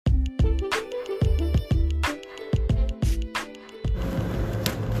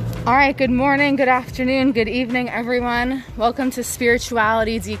All right, good morning, good afternoon, good evening, everyone. Welcome to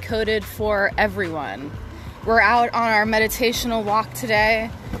Spirituality Decoded for Everyone. We're out on our meditational walk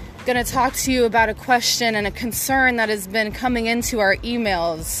today. Going to talk to you about a question and a concern that has been coming into our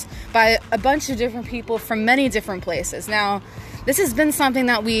emails by a bunch of different people from many different places. Now, this has been something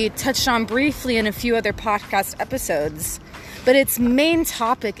that we touched on briefly in a few other podcast episodes, but its main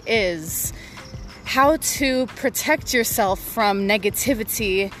topic is how to protect yourself from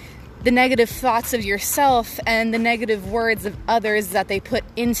negativity, the negative thoughts of yourself, and the negative words of others that they put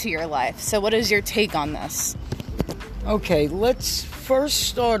into your life. So what is your take on this? Okay, let's first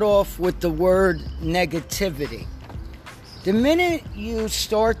start off with the word negativity. The minute you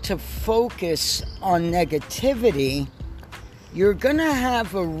start to focus on negativity, you're going to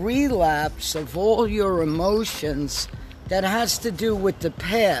have a relapse of all your emotions that has to do with the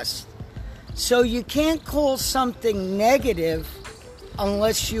past. So you can't call something negative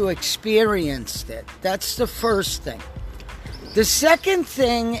unless you experienced it. That's the first thing. The second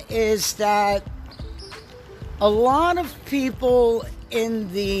thing is that a lot of people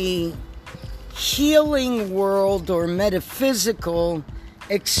in the healing world or metaphysical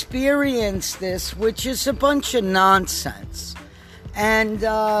experience this, which is a bunch of nonsense. And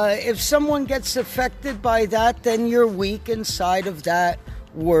if someone gets affected by that, then you're weak inside of that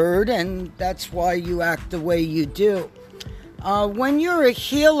word, and that's why you act the way you do. When you're a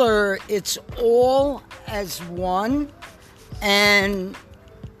healer, it's all as one, and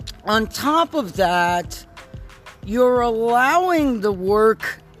on top of that, you're allowing the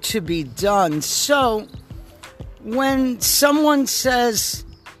work to be done. So when someone says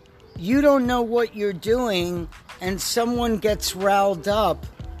you don't know what you're doing and someone gets riled up,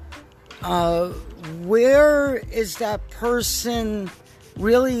 where is that person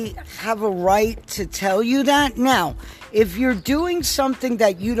really have a right to tell you that? Now, if you're doing something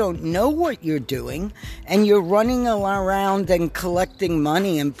that you don't know what you're doing and you're running around and collecting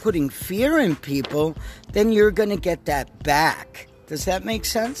money and putting fear in people, then you're going to get that back. Does that make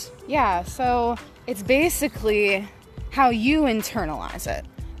sense? Yeah, so it's basically how you internalize it,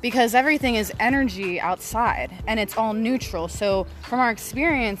 because everything is energy outside and it's all neutral. So from our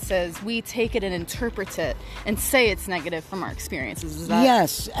experiences, we take it and interpret it and say it's negative from our experiences. Is that?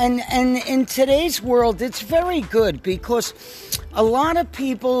 Yes, and in today's world, it's very good because a lot of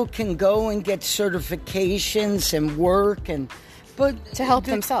people can go and get certifications and work, but to help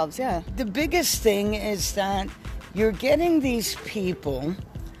themselves, yeah. The biggest thing is that you're getting these people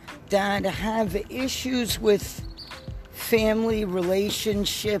that have issues with family,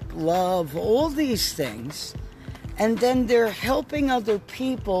 relationship, love, all these things, and then they're helping other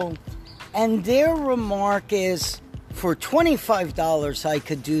people, and their remark is, for $25 I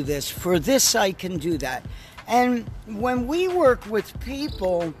could do this, for this I can do that. And when we work with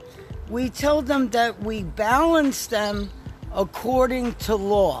people, we tell them that we balance them according to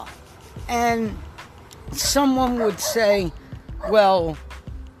law. And someone would say, well,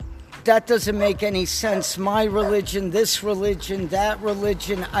 that doesn't make any sense. My religion, this religion, that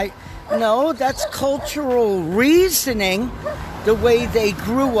religion. No, that's cultural reasoning, the way they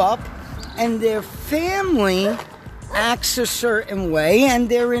grew up, and their family acts a certain way, and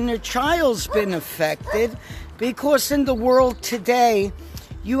their inner child's been affected, because in the world today,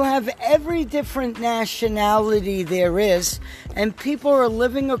 you have every different nationality there is, and people are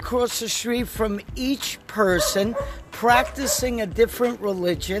living across the street from each person, practicing a different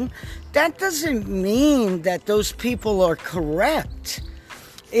religion. That doesn't mean that those people are correct.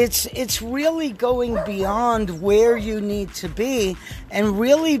 It's really going beyond where you need to be and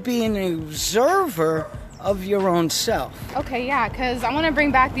really being an observer of your own self. Okay, yeah, because I want to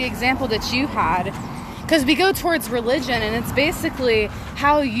bring back the example that you had, because we go towards religion, and it's basically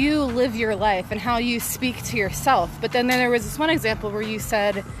how you live your life and how you speak to yourself. But then there was this one example where you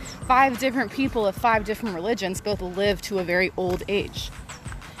said 5 different people of 5 different religions both live to a very old age.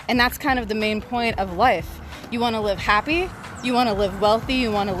 And that's kind of the main point of life. You want to live happy, you want to live wealthy,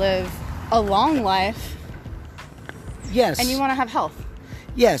 you want to live a long life. Yes. And you want to have health.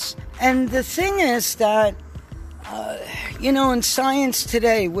 Yes. And the thing is that, in science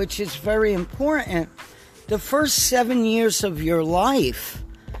today, which is very important, the first 7 years of your life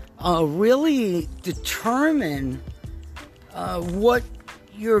really determine what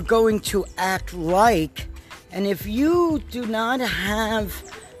you're going to act like. And if you do not have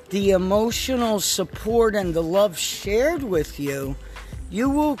the emotional support and the love shared with you, you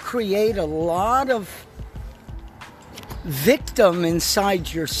will create a lot of victim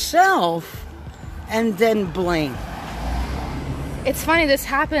inside yourself and then blame. It's funny, this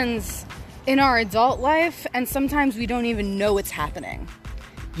happens in our adult life, and sometimes we don't even know it's happening.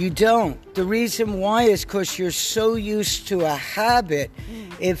 You don't. The reason why is because you're so used to a habit.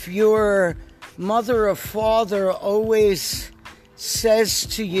 If your mother or father always says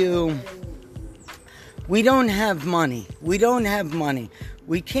to you, we don't have money, we don't have money,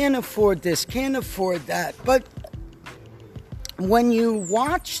 we can't afford this, can't afford that. But when you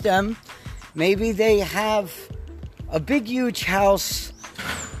watch them, maybe they have a big, huge house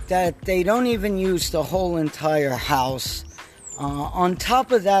that they don't even use the whole entire house. On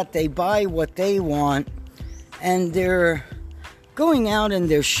top of that, they buy what they want, and they're going out and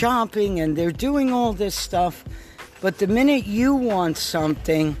they're shopping and they're doing all this stuff. But the minute you want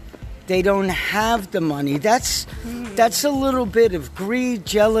something, they don't have the money. That's a little bit of greed,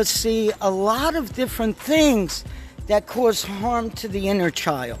 jealousy, a lot of different things that cause harm to the inner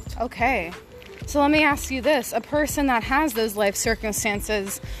child. Okay. So let me ask you this. A person that has those life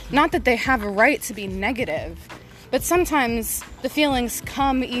circumstances, not that they have a right to be negative, but sometimes the feelings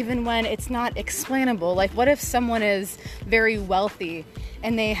come even when it's not explainable. Like, what if someone is very wealthy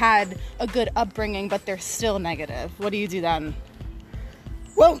and they had a good upbringing, but they're still negative? What do you do then?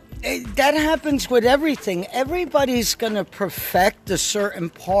 Well, that happens with everything. Everybody's going to perfect a certain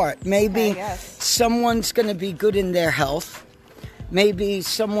part. Maybe someone's going to be good in their health. Maybe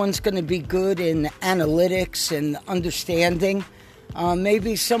someone's going to be good in analytics and understanding.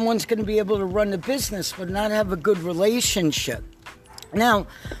 Maybe someone's going to be able to run a business but not have a good relationship. Now,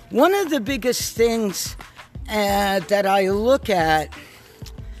 one of the biggest things that I look at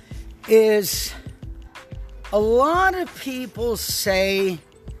is a lot of people say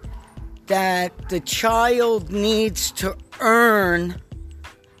that the child needs to earn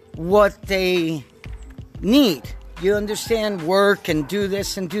what they need. You understand, work and do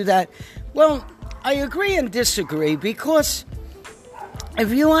this and do that. Well, I agree and disagree, because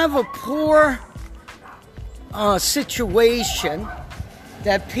if you have a poor situation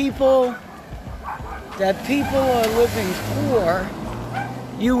that people are living poor,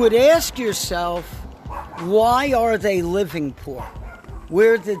 you would ask yourself, why are they living poor?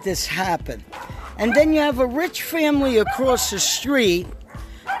 Where did this happen? And then you have a rich family across the street,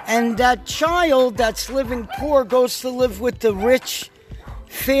 and that child that's living poor goes to live with the rich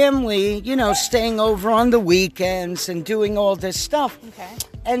family, you know, staying over on the weekends and doing all this stuff. Okay.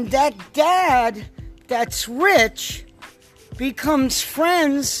 And that dad that's rich becomes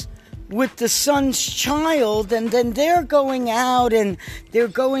friends with the son's child, and then they're going out and they're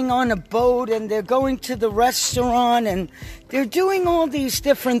going on a boat and they're going to the restaurant and they're doing all these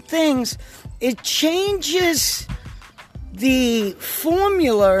different things. It changes the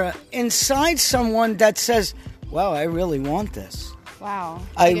formula inside someone that says, wow, I really want this. Wow.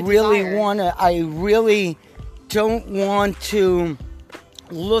 I really don't want to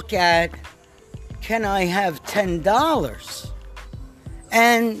look at, can I have $10?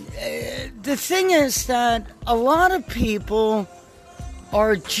 And the thing is that a lot of people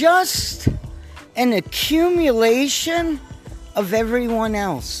are just an accumulation of everyone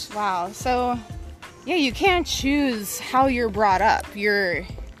else. Wow. So, yeah, you can't choose how you're brought up. You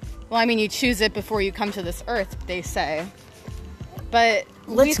choose it before you come to this earth, they say. But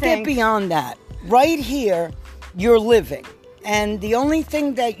let's get beyond that. Right here, you're living. And the only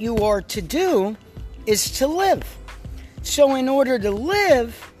thing that you are to do is to live. So in order to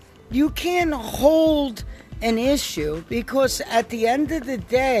live, you can't hold an issue, because at the end of the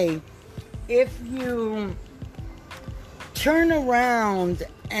day, if you turn around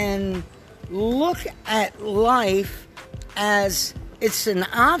and look at life as it's an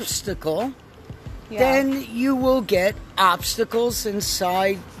obstacle, then you will get obstacles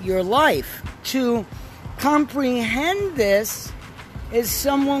inside your life. To comprehend this is,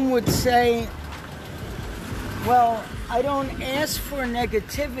 someone would say, well, I don't ask for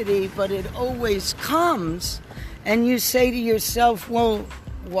negativity, but it always comes. And you say to yourself, well,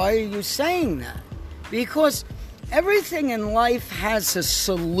 why are you saying that? Because everything in life has a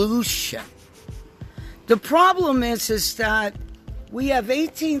solution. The problem is that we have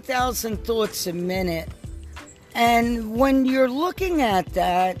 18,000 thoughts a minute. And when you're looking at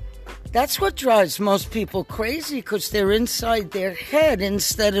that, that's what drives most people crazy, because they're inside their head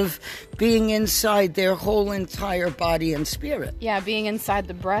instead of being inside their whole entire body and spirit. Yeah, being inside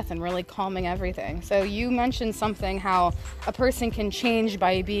the breath and really calming everything. So you mentioned something, how a person can change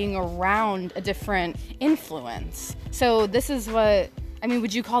by being around a different influence. So this is what,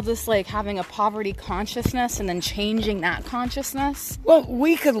 would you call this like having a poverty consciousness and then changing that consciousness? Well,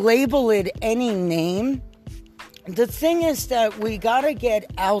 we could label it any name. The thing is that we got to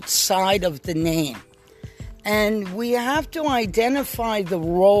get outside of the name, and we have to identify the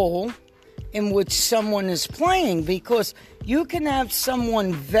role in which someone is playing, because you can have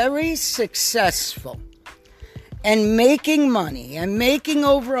someone very successful and making money and making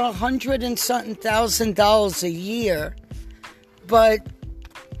over $100 and something thousand a year, but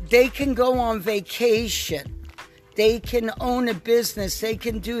they can go on vacation. They can own a business. They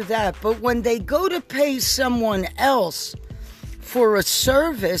can do that. But when they go to pay someone else for a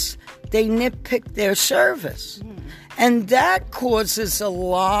service, they nitpick their service. And that causes a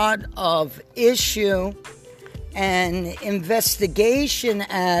lot of issue and investigation,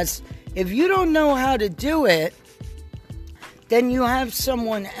 as if you don't know how to do it, then you have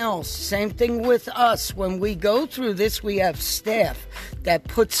someone else. Same thing with us. When we go through this, we have staff that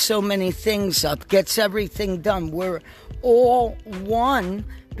puts so many things up, gets everything done. We're all one,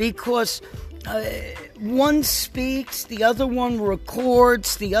 because one speaks, the other one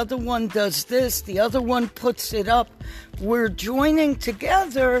records, the other one does this, the other one puts it up. We're joining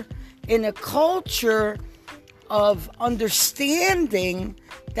together in a culture of understanding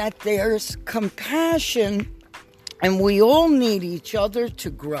that there's compassion, and we all need each other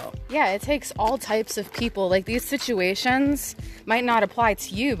to grow. Yeah, it takes all types of people. Like, these situations might not apply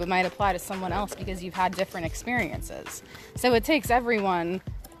to you, but might apply to someone else because you've had different experiences. So it takes everyone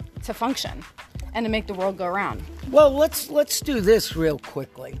to function and to make the world go around. Well, let's do this real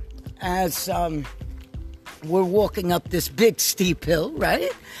quickly. As we're walking up this big steep hill,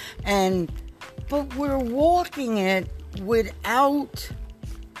 right? But we're walking it without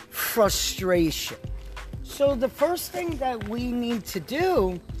frustration. So the first thing that we need to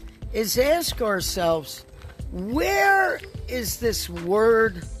do is ask ourselves, where is this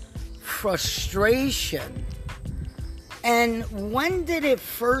word frustration? And when did it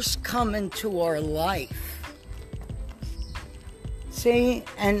first come into our life? See,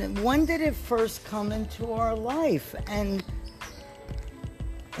 and when did it first come into our life? And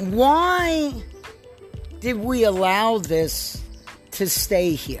why did we allow this to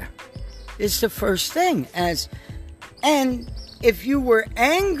stay here? Is the first thing. And if you were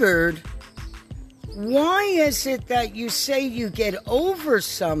angered, why is it that you say you get over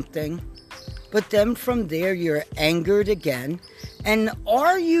something, but then from there you're angered again? And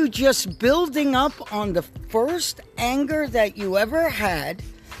are you just building up on the first anger that you ever had,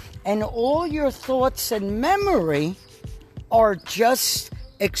 and all your thoughts and memory are just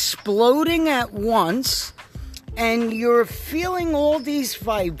exploding at once, and you're feeling all these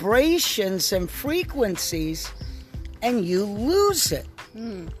vibrations and frequencies, and you lose it?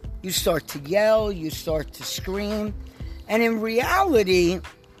 You start to yell, you start to scream, and in reality,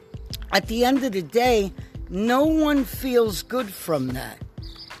 at the end of the day, no one feels good from that.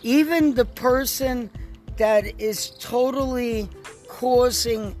 Even the person that is totally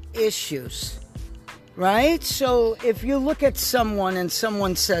causing issues, right? So if you look at someone and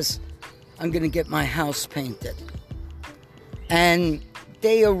someone says, I'm going to get my house painted, and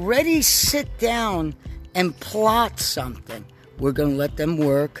they already sit down and plot something. We're going to let them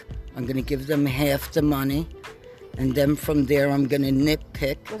work. I'm going to give them half the money. And then from there, I'm going to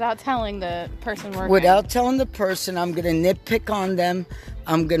nitpick. Without telling the person working. Without telling the person, I'm going to nitpick on them.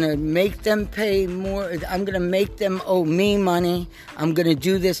 I'm going to make them pay more. I'm going to make them owe me money. I'm going to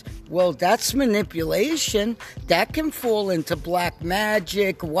do this. Well, that's manipulation. That can fall into black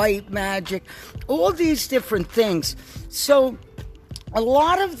magic, white magic, all these different things. So a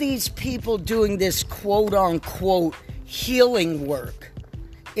lot of these people doing this quote-unquote healing work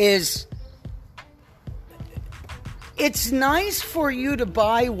is... It's nice for you to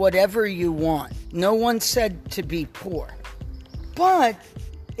buy whatever you want. No one said to be poor. But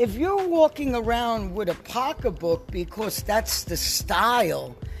if you're walking around with a pocketbook because that's the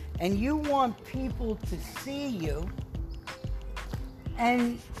style, and you want people to see you,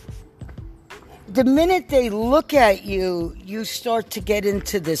 and the minute they look at you, you start to get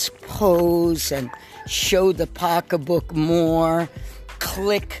into this pose and show the pocketbook more,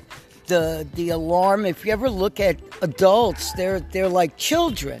 click the alarm. If you ever look at adults, they're like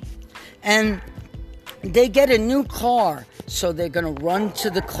children, and they get a new car, so they're going to run to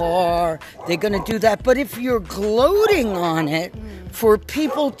the car, they're going to do that. But if you're gloating on it for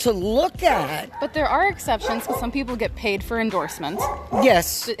people to look at... But there are exceptions, because some people get paid for endorsements.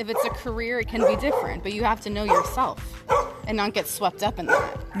 Yes. If it's a career, it can be different, but you have to know yourself and not get swept up in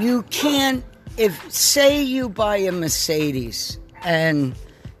that. You can't... If, say you buy a Mercedes and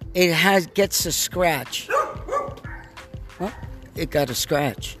it gets a scratch. Well, it got a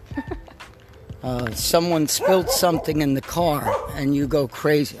scratch. Someone spilled something in the car, and you go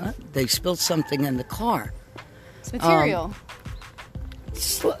crazy. They spilled something in the car. It's material.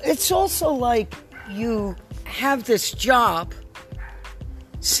 It's also like you have this job,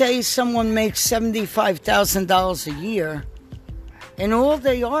 say someone makes $75,000 a year, and all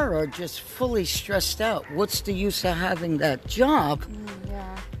they are just fully stressed out. What's the use of having that job?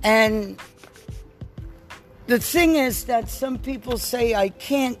 Yeah. And the thing is that some people say, I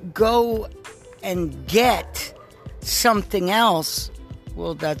can't go and get something else.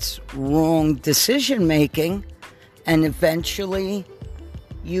 Well, that's wrong decision making, and eventually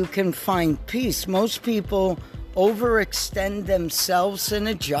you can find peace. Most people overextend themselves in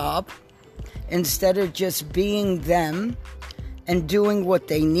a job instead of just being them and doing what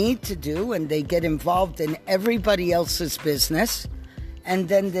they need to do, and they get involved in everybody else's business, and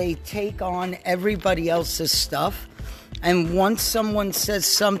then they take on everybody else's stuff. And once someone says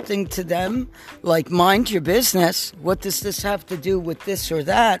something to them, like, mind your business, what does this have to do with this or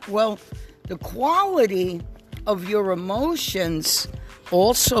that? Well, the quality of your emotions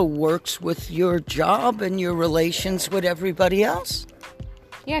also works with your job and your relations with everybody else.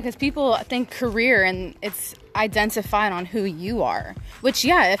 Yeah, because people think career and it's identified on who you are. Which,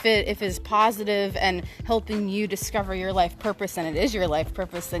 yeah, if it is positive and helping you discover your life purpose, and it is your life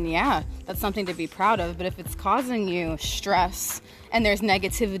purpose, then yeah, that's something to be proud of. But if it's causing you stress and there's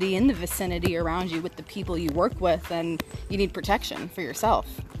negativity in the vicinity around you with the people you work with, then you need protection for yourself.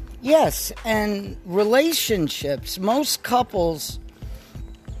 Yes, and relationships, most couples,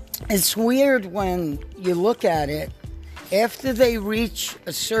 it's weird when you look at it. After they reach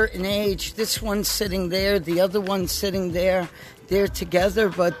a certain age, this one's sitting there, the other one's sitting there. They're together,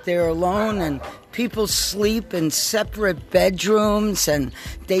 but they're alone, and people sleep in separate bedrooms, and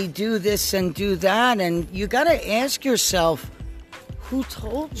they do this and do that. And you got to ask yourself, who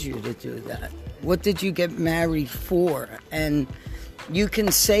told you to do that? What did you get married for? And you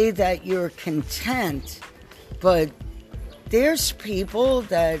can say that you're content, but there's people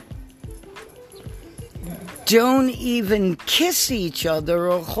that don't even kiss each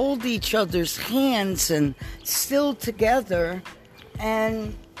other or hold each other's hands and still together,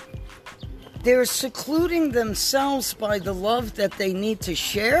 and they're secluding themselves by the love that they need to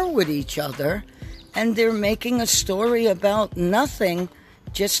share with each other, and they're making a story about nothing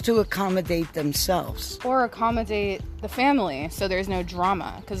just to accommodate themselves. Or accommodate the family so there's no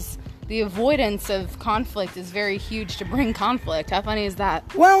drama, because the avoidance of conflict is very huge to bring conflict. How funny is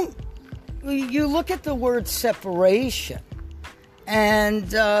that? Well, you look at the word separation,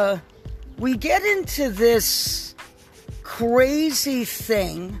 and we get into this crazy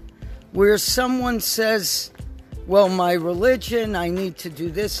thing where someone says, well, my religion, I need to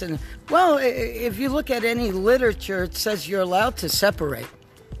do this. And, well, if you look at any literature, it says you're allowed to separate.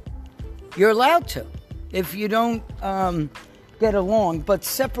 You're allowed to if you don't get along. But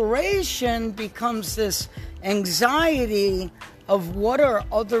separation becomes this anxiety of what are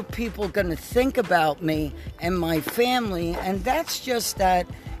other people going to think about me and my family. And that's just that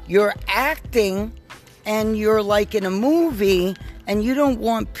you're acting and you're like in a movie, and you don't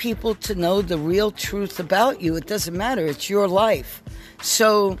want people to know the real truth about you. It doesn't matter. It's your life.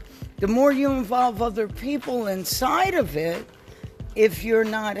 So the more you involve other people inside of it, if you're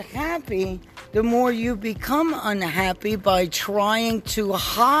not happy, the more you become unhappy by trying to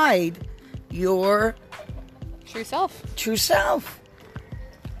hide your True self. True self.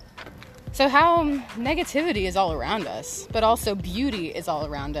 So how negativity is all around us, but also beauty is all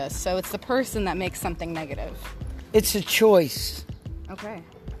around us. So it's the person that makes something negative. It's a choice. Okay.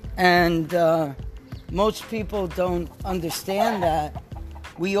 And most people don't understand that.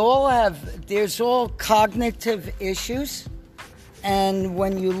 There's all cognitive issues. And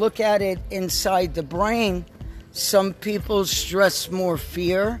when you look at it inside the brain, some people stress more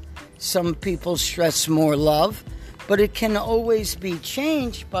fear. Some people stress more love, but it can always be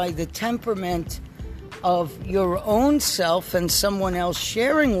changed by the temperament of your own self and someone else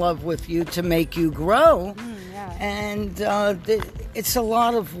sharing love with you to make you grow. Yeah. And it's a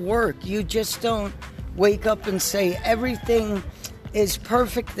lot of work. You just don't wake up and say, everything is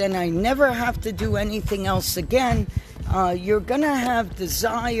perfect, then I never have to do anything else again. You're going to have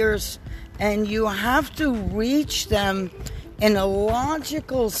desires, and you have to reach them in a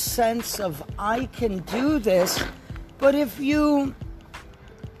logical sense of, I can do this. But if you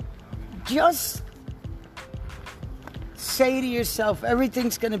just say to yourself,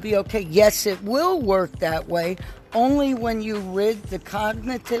 everything's going to be okay, yes, it will work that way, only when you rid the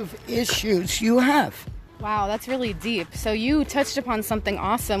cognitive issues you have. Wow, that's really deep. So you touched upon something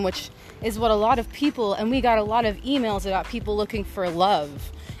awesome, which is what a lot of people, and we got a lot of emails about people looking for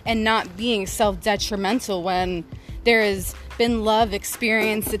love and not being self-detrimental when there has been love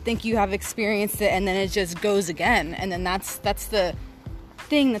experienced, to think you have experienced it, and then it just goes again. And then that's the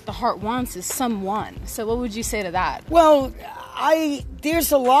thing that the heart wants, is someone. So what would you say to that? Well,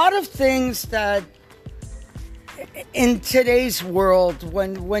 there's a lot of things that in today's world,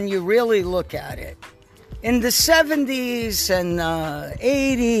 when you really look at it, in the 70s and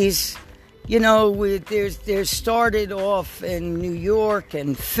 80s, you know, there's started off in New York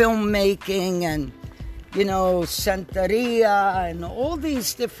and filmmaking and, you know, Santeria and all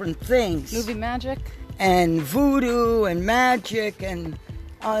these different things. Movie magic. And voodoo and magic. And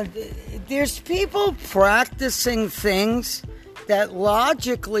there's people practicing things that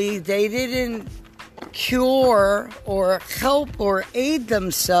logically they didn't cure or help or aid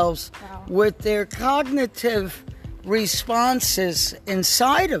themselves with their cognitive responses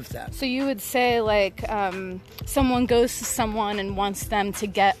inside of them. So you would say, like, someone goes to someone and wants them to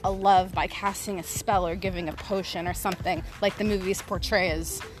get a love by casting a spell or giving a potion or something, like the movies portray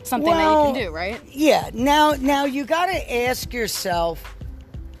as something that you can do, right? Yeah. Now you got to ask yourself,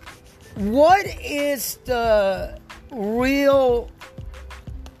 what is the real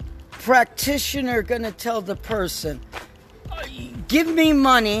practitioner going to tell the person? Give me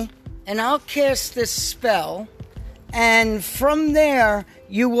money and I'll cast this spell, and from there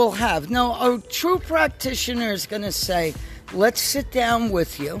you will have. No, a true practitioner is going to say, let's sit down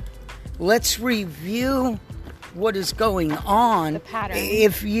with you, let's review what is going on, the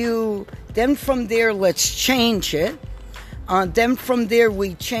pattern. Then from there let's change it. Then from there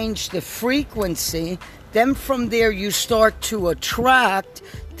we change the frequency. Then from there you start to attract.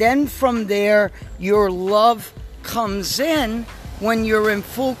 Then from there your love comes in when you're in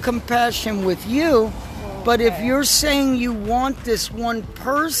full compassion with you. Okay. But if you're saying you want this one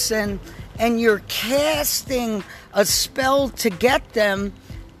person and you're casting a spell to get them,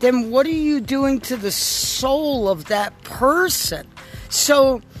 then what are you doing to the soul of that person?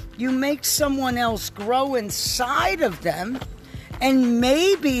 So you make someone else grow inside of them, and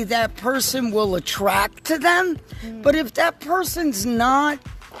maybe that person will attract to them. But if that person's not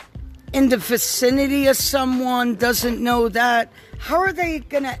in the vicinity of someone, doesn't know that, how are they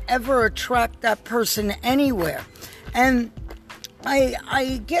going to ever attract that person anywhere? And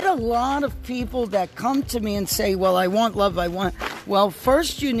I get a lot of people that come to me and say, well, I want love, well,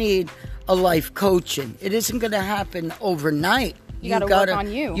 first you need a life coaching. It isn't going to happen overnight. You got to work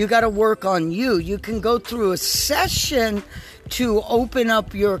on you. You got to work on you. You can go through a session to open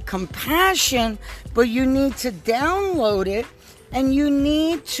up your compassion, but you need to download it, and you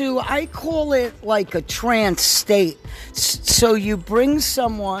need to, I call it like a trance state. So you bring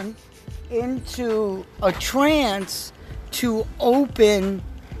someone into a trance to open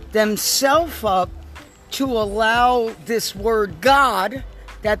themselves up to allow this word God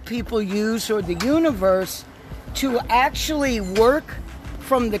that people use, or the universe, to actually work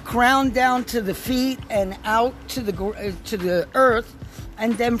from the crown down to the feet and out to the earth,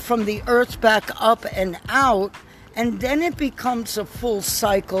 and then from the earth back up and out, and then it becomes a full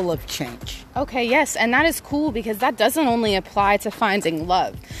cycle of change. Okay, yes, and that is cool because that doesn't only apply to finding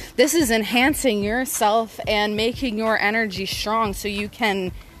love. This is enhancing yourself and making your energy strong so you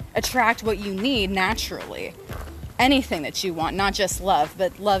can attract what you need naturally. Anything that you want, not just love,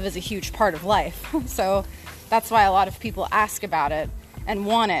 but love is a huge part of life. So that's why a lot of people ask about it and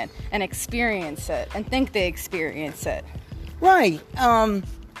want it and experience it and think they experience it. Right.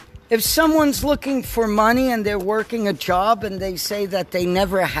 If someone's looking for money and they're working a job and they say that they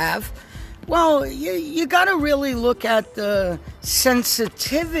never have, well, you got to really look at the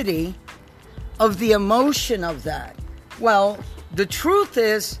sensitivity of the emotion of that. Well, the truth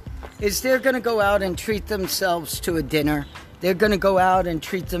is they're going to go out and treat themselves to a dinner. They're going to go out and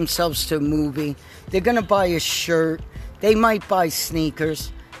treat themselves to a movie. They're going to buy a shirt. They might buy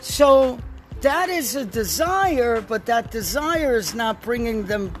sneakers. So that is a desire, but that desire is not bringing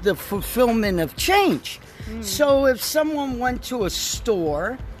them the fulfillment of change. So if someone went to a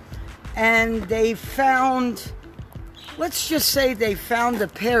store and they found, let's just say they found a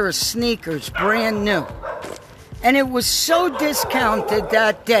pair of sneakers, brand new, and it was so discounted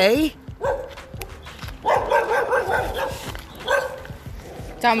that day.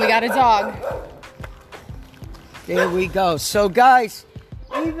 Tom, we got a dog. There we go. So guys,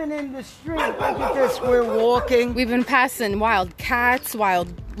 even in the street, look at this, we're walking. We've been passing wild cats,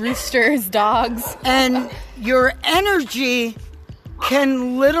 wild roosters, dogs. And your energy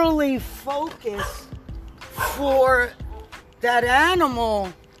can literally focus for that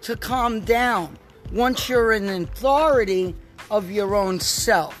animal to calm down once you're in authority of your own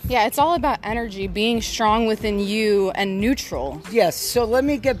self. Yeah, it's all about energy, being strong within you and neutral. Yes, so let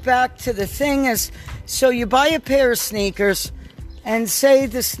me get back to the thing is, so you buy a pair of sneakers, and say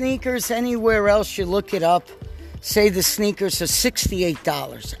the sneakers, anywhere else you look it up, say the sneakers are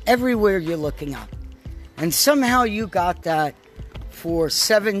 $68 everywhere you're looking up. And somehow you got that for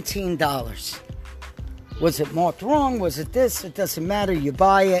 $17. Was it marked wrong? Was it this? It doesn't matter. You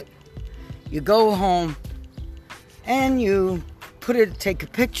buy it. You go home and you take a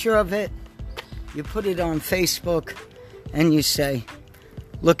picture of it. You put it on Facebook and you say,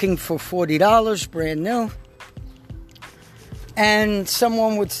 looking for $40, brand new. And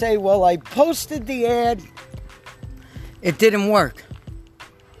someone would say, well, I posted the ad. It didn't work.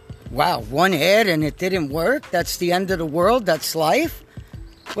 Wow, one ad and it didn't work? That's the end of the world? That's life?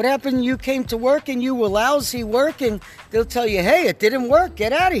 What happened? You came to work and you were lousy working. They'll tell you, hey, it didn't work.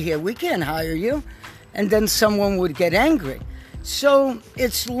 Get out of here. We can't hire you. And then someone would get angry. So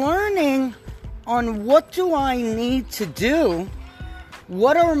it's learning on what do I need to do?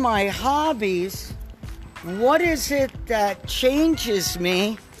 What are my hobbies? What is it that changes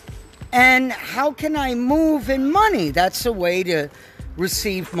me? And how can I move in money? That's a way to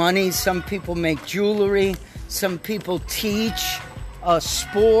receive money. Some people make jewelry. Some people teach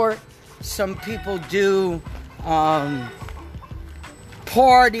sport. Some people do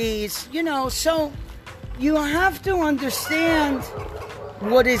parties. So you have to understand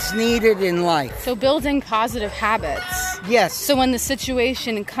what is needed in life. So building positive habits. Yes. So when the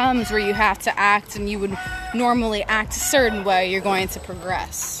situation comes where you have to act and you would normally act a certain way, you're going to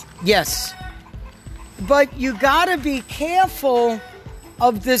progress. Yes. But you got to be careful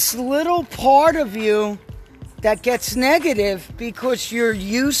of this little part of you that gets negative because you're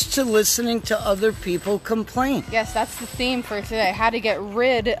used to listening to other people complain. Yes, that's the theme for today. How to get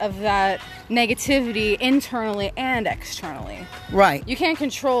rid of that negativity internally and externally. Right. You can't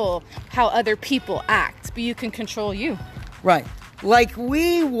control how other people act, but you can control you. Right. Like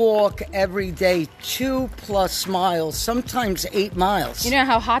we walk every day 2+ miles, sometimes 8 miles. You know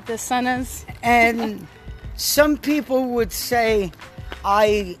how hot the sun is? And some people would say,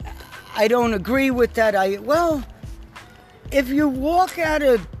 I don't agree with that. Well, if you walk at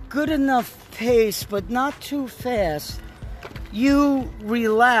a good enough pace, but not too fast, you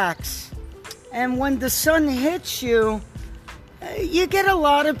relax. And when the sun hits you, you get a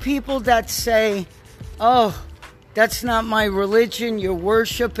lot of people that say, oh, that's not my religion, you're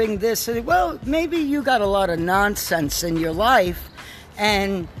worshiping this. Well, maybe you got a lot of nonsense in your life,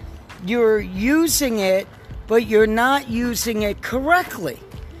 and you're using it, but you're not using it correctly.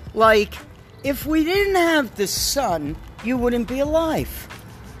 Like, if we didn't have the sun, you wouldn't be alive.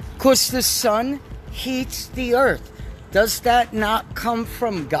 Because the sun heats the earth. Does that not come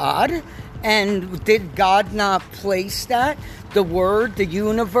from God? And did God not place that? The Word, the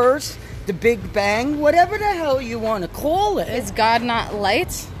universe, the Big Bang, whatever the hell you want to call it. Is God not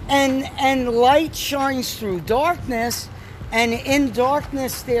light? And light shines through darkness, and in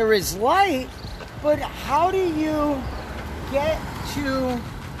darkness there is light. But how do you get to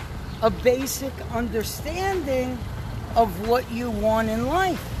a basic understanding of what you want in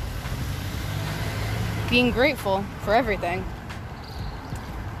life? Being grateful for everything.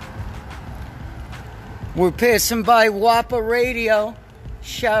 We're passing by WAPA Radio.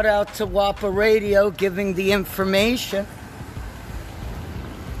 Shout out to WAPA Radio giving the information.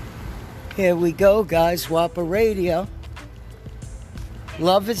 Here we go, guys. WAPA Radio.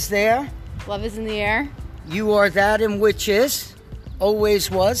 Love is there. Love is in the air. You are that in which is, always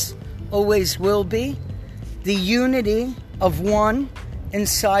was, always will be. The unity of one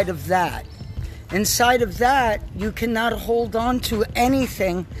inside of that. Inside of that, you cannot hold on to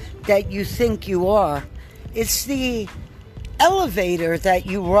anything that you think you are. It's the elevator that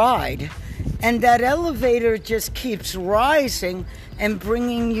you ride, and that elevator just keeps rising and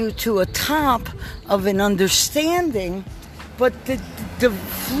bringing you to a top of an understanding. But the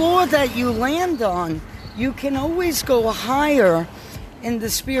floor that you land on, you can always go higher in the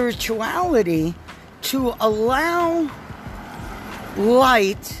spirituality to allow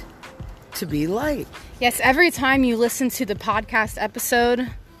light to be light. Yes, every time you listen to the podcast episode,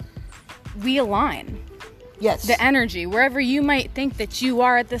 we align. Yes. The energy, wherever you might think that you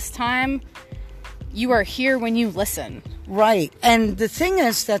are at this time, you are here when you listen. Right. And the thing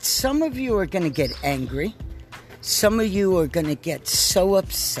is that some of you are going to get angry. Some of you are going to get so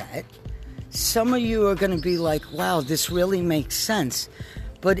upset. Some of you are going to be like, wow, this really makes sense.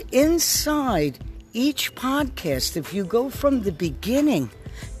 But inside each podcast, if you go from the beginning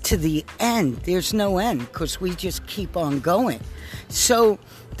to the end, there's no end because we just keep on going. So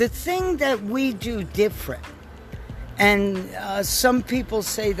the thing that we do different, and some people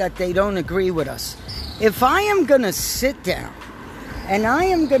say that they don't agree with us. If I am going to sit down and I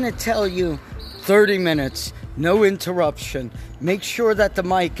am going to tell you 30 minutes, no interruption, make sure that the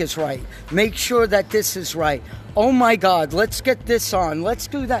mic is right, make sure that this is right, oh my God, let's get this on, let's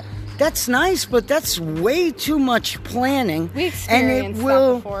do that. That's nice, but that's way too much planning. We experienced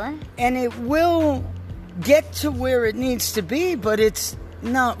that before. And it will get to where it needs to be, but it's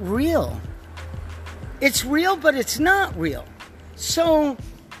not real. It's real, but it's not real. So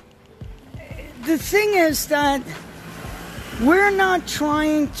the thing is that we're not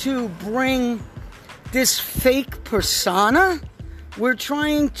trying to bring this fake persona. We're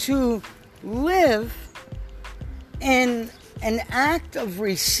trying to live in an act of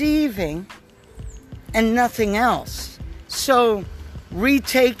receiving and nothing else. So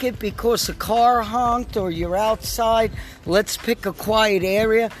retake it because a car honked or you're outside. Let's pick a quiet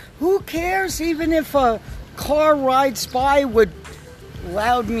area. Who cares even if a car rides by with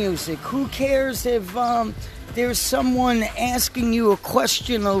loud music? Who cares if there's someone asking you a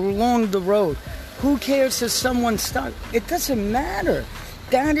question along the road? Who cares if someone stops? It doesn't matter.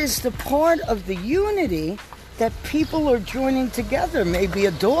 That is the part of the unity that people are joining together. Maybe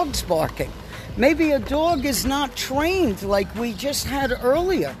a dog's barking. Maybe a dog is not trained like we just had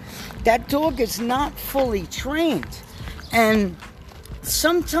earlier. That dog is not fully trained. And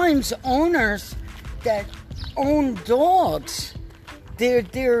sometimes owners that own dogs,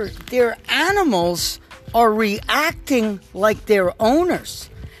 their animals are reacting like their owners.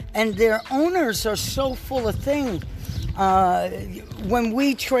 And their owners are so full of things. When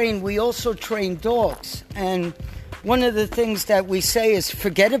we train, we also train dogs. And one of the things that we say is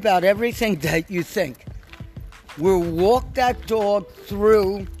forget about everything that you think. We'll walk that dog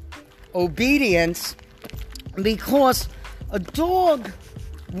through obedience because a dog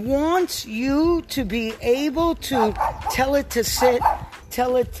wants you to be able to tell it to sit,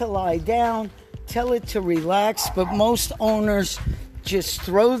 tell it to lie down, tell it to relax. But most owners just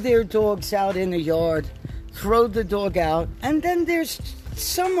throw their dogs out in the yard, throw the dog out. And then there's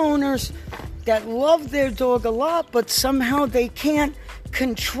some owners that love their dog a lot, but somehow they can't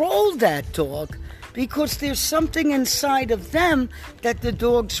control that dog because there's something inside of them that the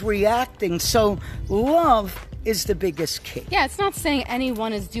dog's reacting. So love is the biggest key. Yeah, it's not saying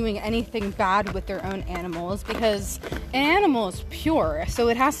anyone is doing anything bad with their own animals because an animal is pure, so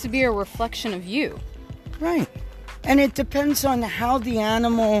it has to be a reflection of you. Right. And it depends on how the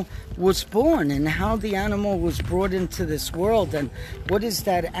animal was born and how the animal was brought into this world and what is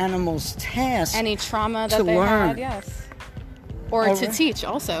that animal's task. Any trauma that they had, yes. Or to teach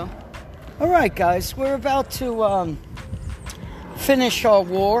also. All right, guys, we're about to finish our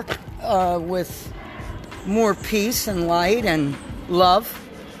walk with more peace and light and love.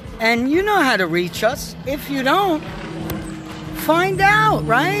 And you know how to reach us. If you don't, find out,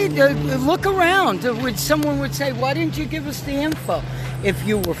 right? Look around. Someone would say, why didn't you give us the info? If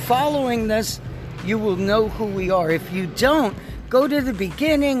you were following this, you will know who we are. If you don't, go to the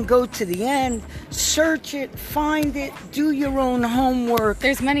beginning, go to the end, search it, find it, do your own homework.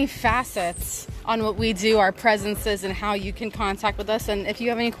 There's many facets on what we do, our presences, and how you can contact with us. And if you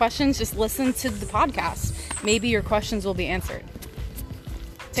have any questions, just listen to the podcast. Maybe your questions will be answered.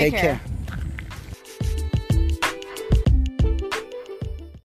 Take care.